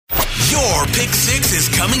Your Pick 6 is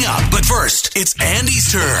coming up. But first, it's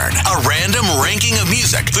Andy's turn. A random ranking of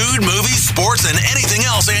music, food, movies, sports, and anything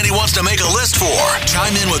else Andy wants to make a list for.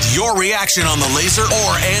 Chime in with your reaction on the Laser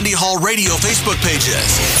or Andy Hall Radio Facebook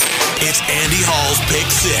pages. It's Andy Hall's Pick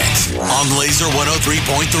 6 on Laser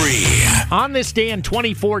 103.3. On this day in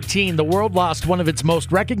 2014, the world lost one of its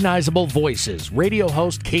most recognizable voices, radio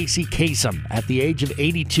host Casey Kasem, at the age of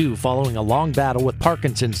 82 following a long battle with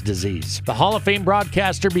Parkinson's disease. The Hall of Fame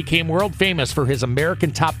broadcaster became world famous for his American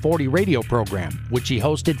Top 40 radio program, which he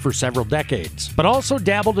hosted for several decades, but also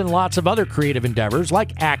dabbled in lots of other creative endeavors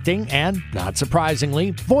like acting and, not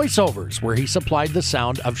surprisingly, voiceovers, where he supplied the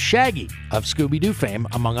sound of Shaggy of Scooby-Doo fame,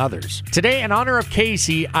 among others. Today, in honor of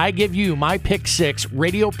Casey, I give you my Pick 6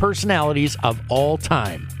 radio personalities of all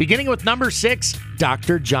time. Beginning with number 6,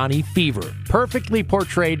 Dr. Johnny Fever, perfectly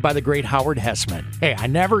portrayed by the great Howard Hessman. Hey, I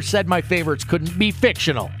never said my favorites couldn't be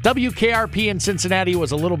fictional. WKRP in Cincinnati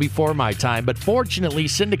was a little before my time, but fortunately,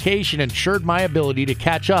 syndication ensured my ability to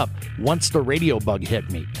catch up once the radio bug hit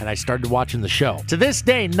me, and I started watching the show. To this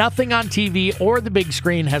day, nothing on TV or the big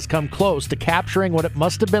screen has come close to capturing what it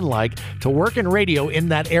must have been like to work in radio in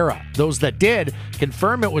that era. Those that did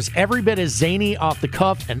confirm it was every bit as zany, off the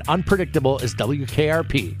cuff, and unpredictable as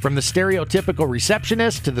WKRP. From the stereotypical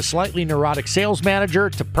receptionist to the slightly neurotic sales manager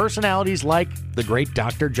to personalities like the great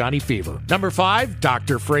Dr. Johnny Fever. Number 5,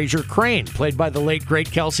 Dr. Fraser Crane, played by the late great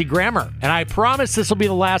Kelsey Grammer. And I promise this will be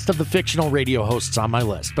the last of the fictional radio hosts on my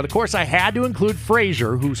list. But of course, I had to include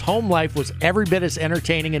Fraser, whose home life was every bit as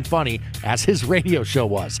entertaining and funny as his radio show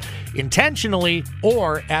was. Intentionally,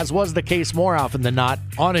 or, as was the case more often than not,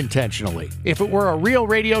 unintentionally. If it were a real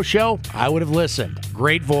radio show, I would have listened.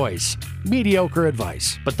 Great voice. Mediocre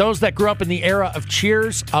advice. But those that grew up in the era of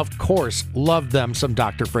Cheers, of course, loved them some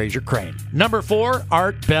Dr. Fraser Crane. Number 4,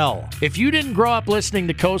 Art Bell. If you didn't grow up listening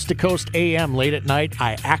to Coast to Coast AM late at night,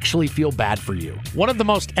 I actually feel bad for you. One of the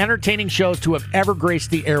most entertaining shows to have ever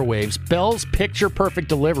graced the airwaves, Bell's picture-perfect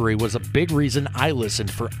delivery was a big reason I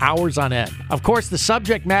listened for hours on end. Of course, the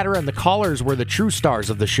subject matter and the callers were the true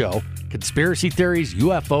stars of the show. Conspiracy theories,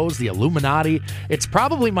 UFOs, the Illuminati. It's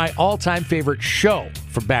probably my all-time favorite show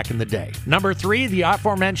from back in the day. Number 3, the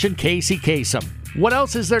aforementioned Casey Kasem. What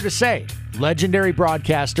else is there to say? Legendary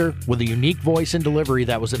broadcaster with a unique voice and delivery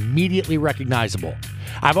that was immediately recognizable.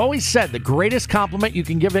 I've always said the greatest compliment you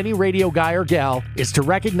can give any radio guy or gal is to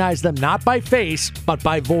recognize them not by face, but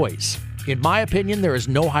by voice. In my opinion, there is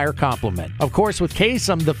no higher compliment. Of course, with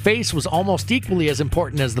Kasem, the face was almost equally as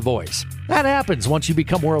important as the voice. That happens once you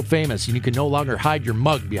become world famous and you can no longer hide your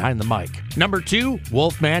mug behind the mic. Number 2,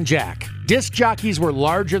 Wolfman Jack. Disc jockeys were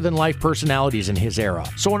larger-than-life personalities in his era,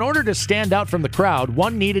 so in order to stand out from the crowd,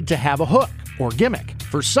 one needed to have a hook or gimmick.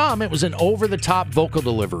 For some, it was an over-the-top vocal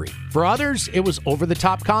delivery. For others, it was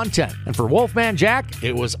over-the-top content. And for Wolfman Jack,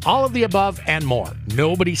 it was all of the above and more.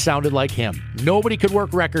 Nobody sounded like him. Nobody could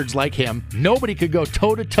work records like him. Nobody could go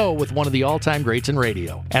toe-to-toe with one of the all-time greats in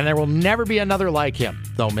radio. And there will never be another like him,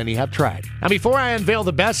 though many have tried. Now, before I unveil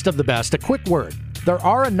the best of the best, a quick word. There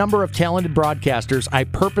are a number of talented broadcasters I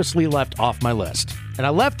purposely left off my list. And I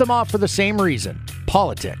left them off for the same reason: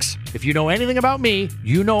 politics. If you know anything about me,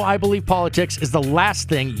 you know I believe politics is the last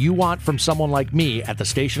thing you want from someone like me at the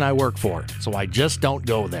station I work for, so I just don't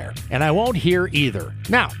go there. And I won't here either.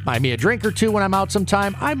 Now, buy me a drink or two when I'm out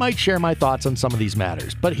sometime, I might share my thoughts on some of these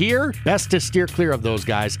matters. But here, best to steer clear of those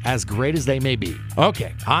guys, as great as they may be.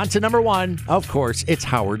 Okay, on to number 1. Of course, it's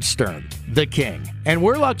Howard Stern, the king. And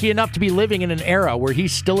we're lucky enough to be living in an era where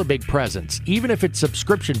he's still a big presence, even if it's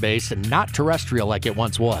subscription-based and not terrestrial like it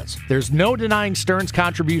once was. There's no denying Stern's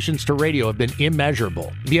contributions to radio have been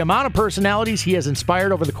immeasurable. The amount of personalities he has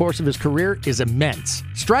inspired over the course of his career is immense.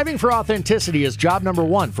 Striving for authenticity is job number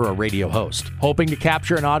 1 for a radio host, hoping to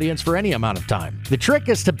capture an audience for any amount of time. The trick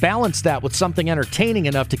is to balance that with something entertaining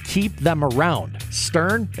enough to keep them around.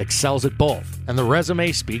 Stern excels at both, and the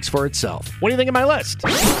resume speaks for itself. What do you think of my list?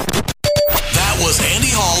 That was Andy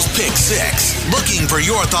Hall's Pick 6. Looking for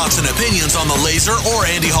your thoughts and opinions on the Laser or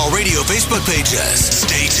Andy Hall Radio Facebook pages.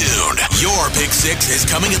 Stay tuned. Your Pick 6 is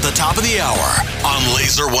coming at the top of the hour on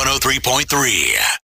Laser 103.3.